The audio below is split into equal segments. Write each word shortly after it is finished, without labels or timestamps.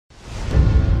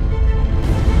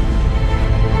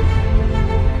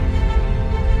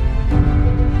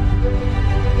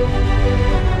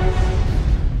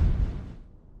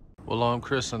Hello, I'm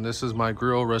Chris, and this is my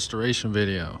grill restoration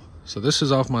video. So this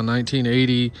is off my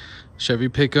 1980 Chevy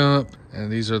pickup,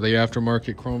 and these are the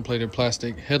aftermarket chrome-plated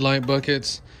plastic headlight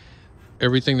buckets.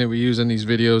 Everything that we use in these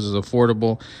videos is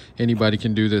affordable. Anybody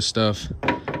can do this stuff.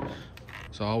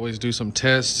 So I always do some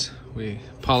tests. We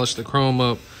polish the chrome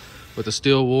up with a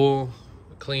steel wool,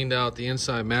 cleaned out the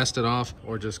inside, masked it off,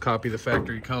 or just copy the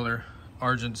factory color,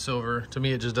 argent silver. To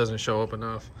me, it just doesn't show up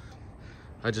enough.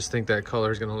 I just think that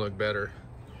color is going to look better.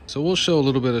 So we'll show a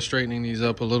little bit of straightening these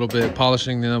up a little bit,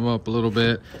 polishing them up a little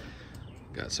bit.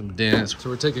 Got some dents. So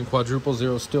we're taking quadruple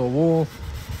zero steel wool.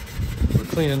 We're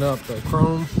cleaning up the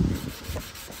chrome.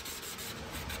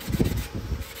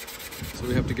 So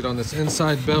we have to get on this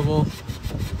inside bevel.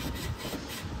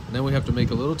 And then we have to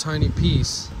make a little tiny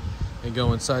piece and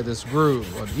go inside this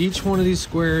groove. On each one of these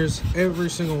squares, every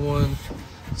single one,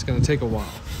 it's going to take a while.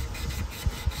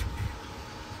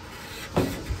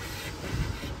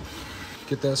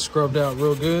 Get that scrubbed out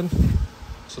real good.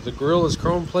 So the grill is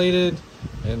chrome plated,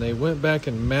 and they went back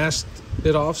and masked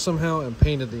it off somehow and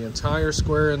painted the entire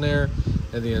square in there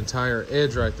and the entire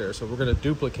edge right there. So we're going to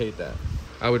duplicate that.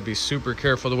 I would be super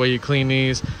careful the way you clean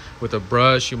these. With a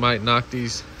brush, you might knock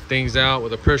these things out.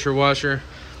 With a pressure washer,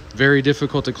 very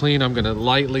difficult to clean. I'm going to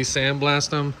lightly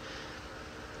sandblast them.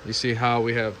 You see how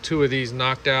we have two of these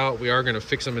knocked out. We are going to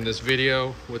fix them in this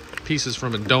video with pieces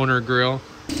from a donor grill.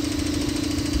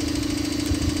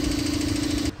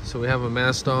 So we have them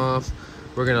masked off.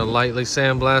 We're gonna lightly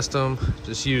sandblast them.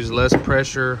 Just use less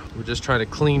pressure. We're just trying to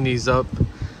clean these up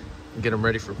and get them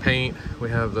ready for paint. We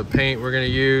have the paint we're gonna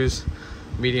use,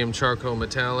 medium charcoal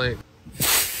metallic.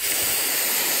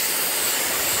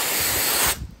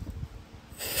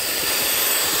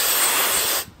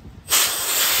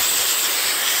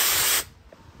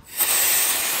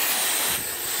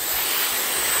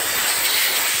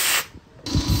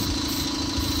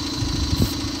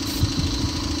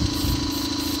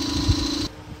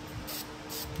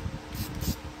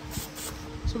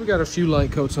 So we got a few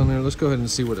light coats on there. Let's go ahead and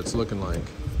see what it's looking like.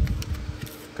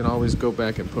 Can always go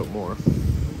back and put more.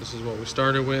 This is what we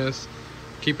started with.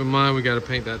 Keep in mind we got to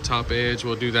paint that top edge.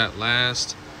 We'll do that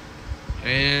last.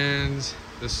 And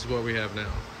this is what we have now.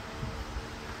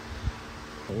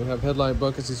 We have headlight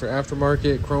buckets. These are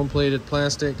aftermarket chrome plated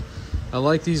plastic. I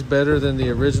like these better than the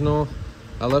original.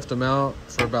 I left them out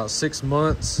for about 6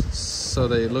 months, so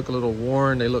they look a little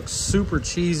worn. They look super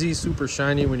cheesy, super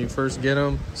shiny when you first get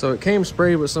them. So it came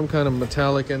sprayed with some kind of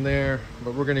metallic in there,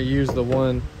 but we're gonna use the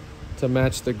one to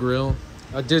match the grill.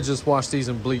 I did just wash these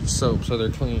in bleach soap, so they're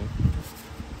clean.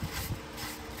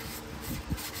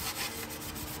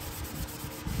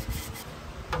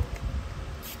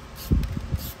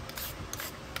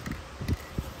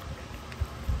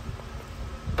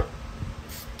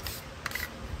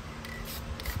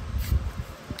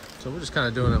 So we're just kind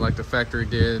of doing it like the factory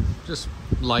did, just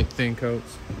light thin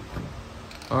coats.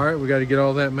 All right, we got to get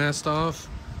all that masked off.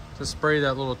 To spray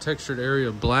that little textured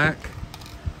area black.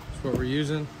 That's what we're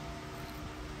using.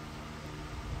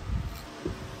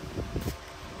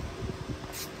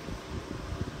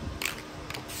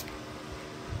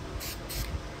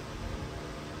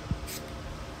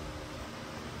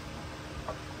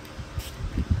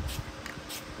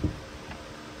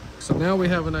 So now we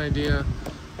have an idea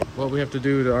what we have to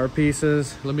do to our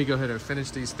pieces. Let me go ahead and finish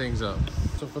these things up.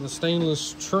 So for the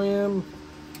stainless trim,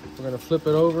 we're going to flip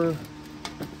it over.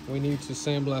 We need to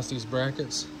sandblast these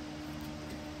brackets.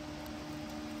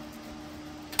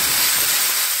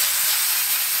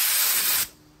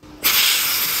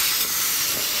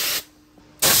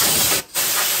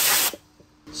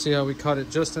 See how we caught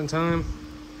it just in time?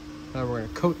 Now we're going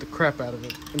to coat the crap out of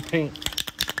it in paint.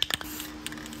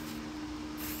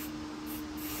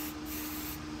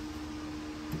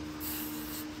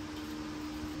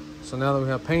 So now that we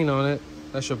have paint on it,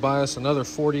 that should buy us another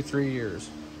 43 years.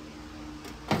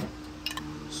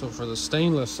 So for the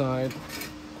stainless side,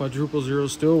 quadruple zero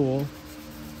steel wool.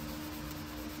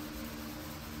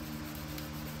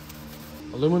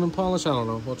 Aluminum polish, I don't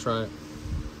know, we'll try it.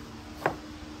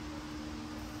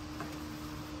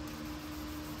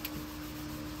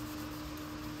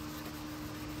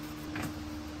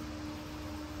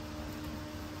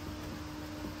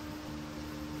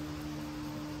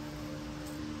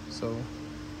 So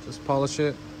just polish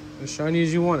it as shiny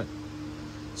as you want it.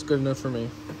 It's good enough for me.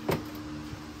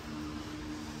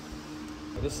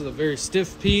 This is a very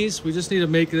stiff piece. We just need to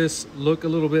make this look a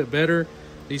little bit better.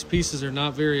 These pieces are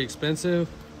not very expensive,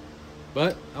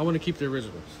 but I want to keep the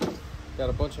originals. Got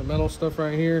a bunch of metal stuff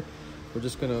right here. We're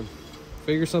just gonna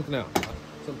figure something out.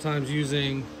 Sometimes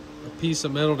using a piece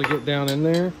of metal to get down in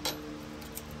there.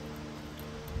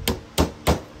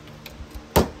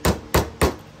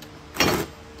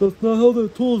 That's not how the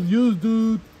tool's used,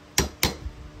 dude.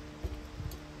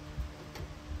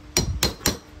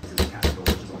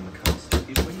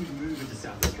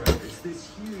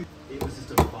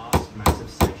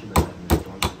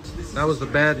 That was the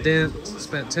bad dent.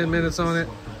 Spent 10 minutes on it.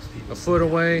 A foot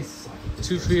away,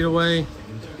 2 feet away,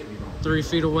 3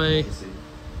 feet away.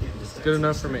 Good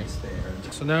enough for me.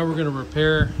 So now we're gonna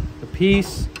repair the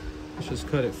piece. Let's just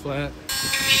cut it flat.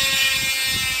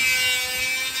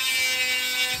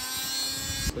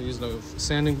 So using a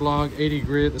sanding block, 80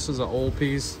 grit. This is an old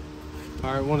piece.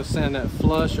 All right, want to sand that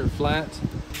flush or flat.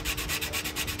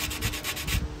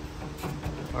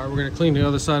 All right, we're gonna clean the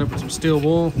other side up with some steel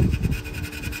wool.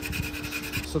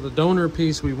 So the donor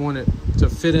piece, we want it to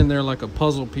fit in there like a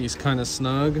puzzle piece, kind of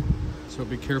snug. So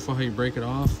be careful how you break it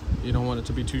off. You don't want it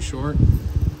to be too short.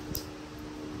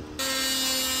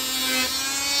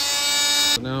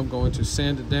 So now I'm going to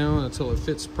sand it down until it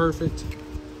fits perfect.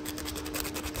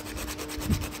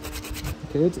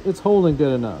 Okay, it's holding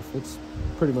good enough. It's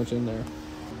pretty much in there.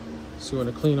 So you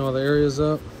want to clean all the areas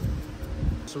up.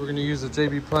 So we're going to use the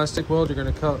JB plastic weld. You're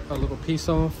going to cut a little piece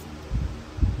off.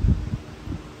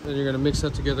 Then you're going to mix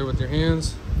that together with your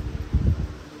hands.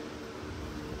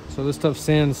 So this stuff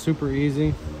sands super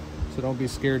easy. So don't be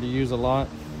scared to use a lot.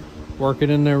 Work it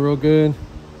in there real good.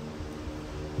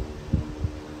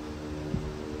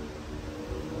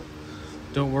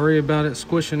 Don't worry about it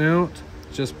squishing out.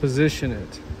 Just position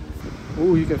it.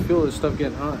 Ooh, you can feel this stuff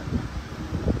getting hot.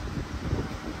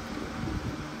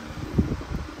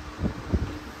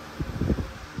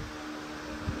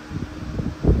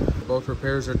 Both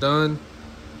repairs are done.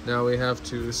 Now we have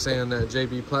to sand that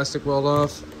JB plastic weld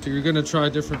off. So you're gonna try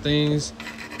different things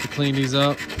to clean these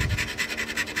up.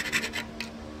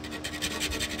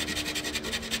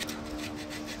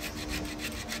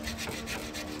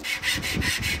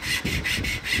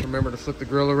 Remember to flip the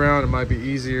grill around. It might be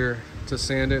easier to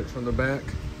sand it from the back.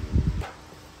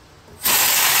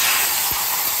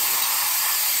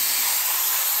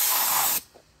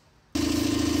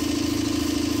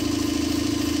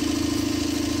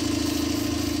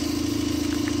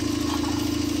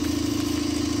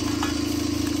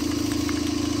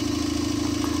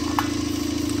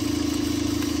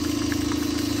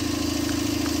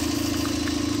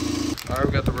 All right,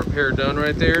 we got the repair done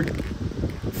right there.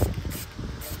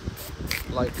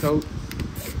 Light coat.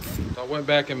 So I went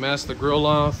back and masked the grill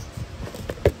off,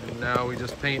 and now we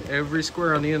just paint every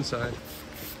square on the inside.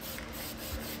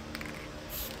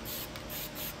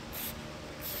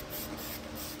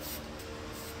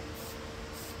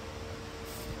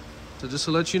 So just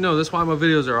to let you know, that's why my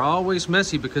videos are always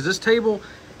messy, because this table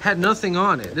had nothing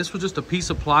on it. This was just a piece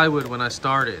of plywood when I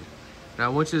started. Now I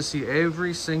want you to see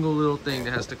every single little thing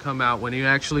that has to come out when you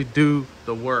actually do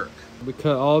the work. We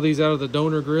cut all these out of the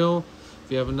donor grill.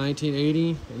 If you have a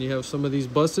 1980 and you have some of these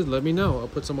busted, let me know. I'll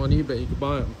put some on eBay, you can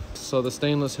buy them. So the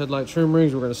stainless headlight trim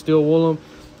rings, we're gonna steel wool them.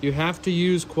 You have to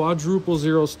use quadruple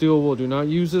zero steel wool. Do not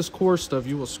use this coarse stuff.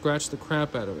 You will scratch the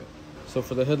crap out of it. So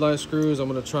for the headlight screws, I'm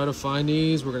gonna try to find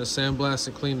these. We're gonna sandblast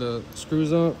and clean the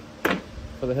screws up.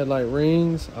 For the headlight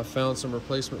rings, I found some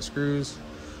replacement screws.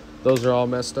 Those are all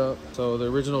messed up. So the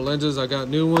original lenses, I got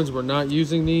new ones. We're not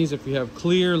using these. If you have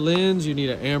clear lens, you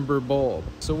need an amber bulb.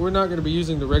 So we're not gonna be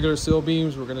using the regular seal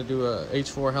beams. We're gonna do a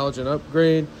H4 halogen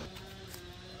upgrade.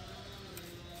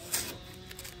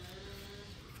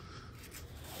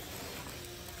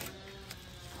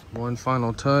 One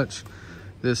final touch.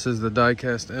 This is the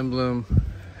die-cast emblem.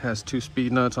 Has 2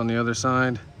 speed nuts on the other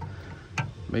side.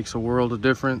 Makes a world of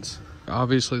difference.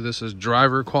 Obviously this is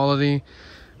driver quality.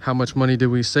 How much money did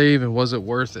we save, and was it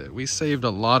worth it? We saved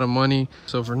a lot of money.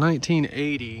 So for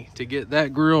 $19.80 to get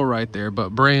that grill right there,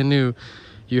 but brand new,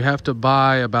 you have to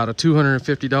buy about a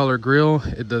 $250 grill.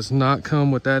 It does not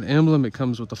come with that emblem. It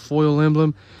comes with the foil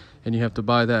emblem, and you have to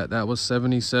buy that. That was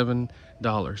 $77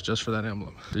 just for that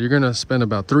emblem. So you're gonna spend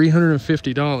about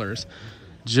 $350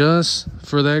 just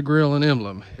for that grill and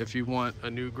emblem if you want a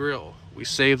new grill. We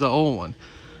saved the old one.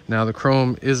 Now the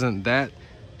chrome isn't that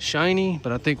shiny,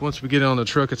 but I think once we get it on the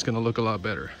truck, it's gonna look a lot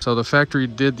better. So the factory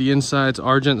did the insides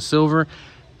argent silver.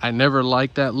 I never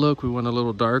liked that look. We went a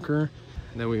little darker,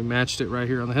 and then we matched it right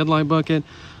here on the headlight bucket.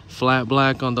 Flat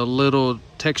black on the little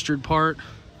textured part.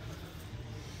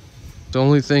 The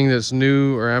only thing that's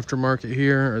new or aftermarket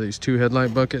here are these 2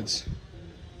 headlight buckets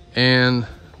and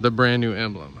the brand new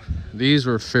emblem. These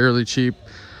were fairly cheap.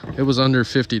 It was under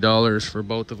 $50 for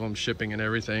both of them, shipping and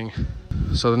everything.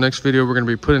 So the next video, we're gonna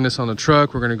be putting this on the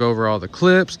truck. We're gonna go over all the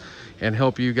clips and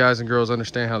help you guys and girls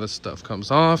understand how this stuff comes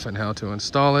off and how to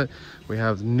install it. We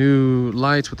have new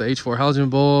lights with the H4 halogen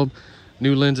bulb,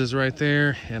 New lenses right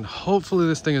there, and hopefully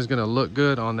this thing is going to look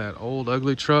good on that old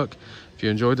ugly truck. If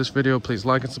you enjoyed this video, please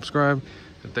like and subscribe,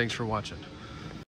 and thanks for watching.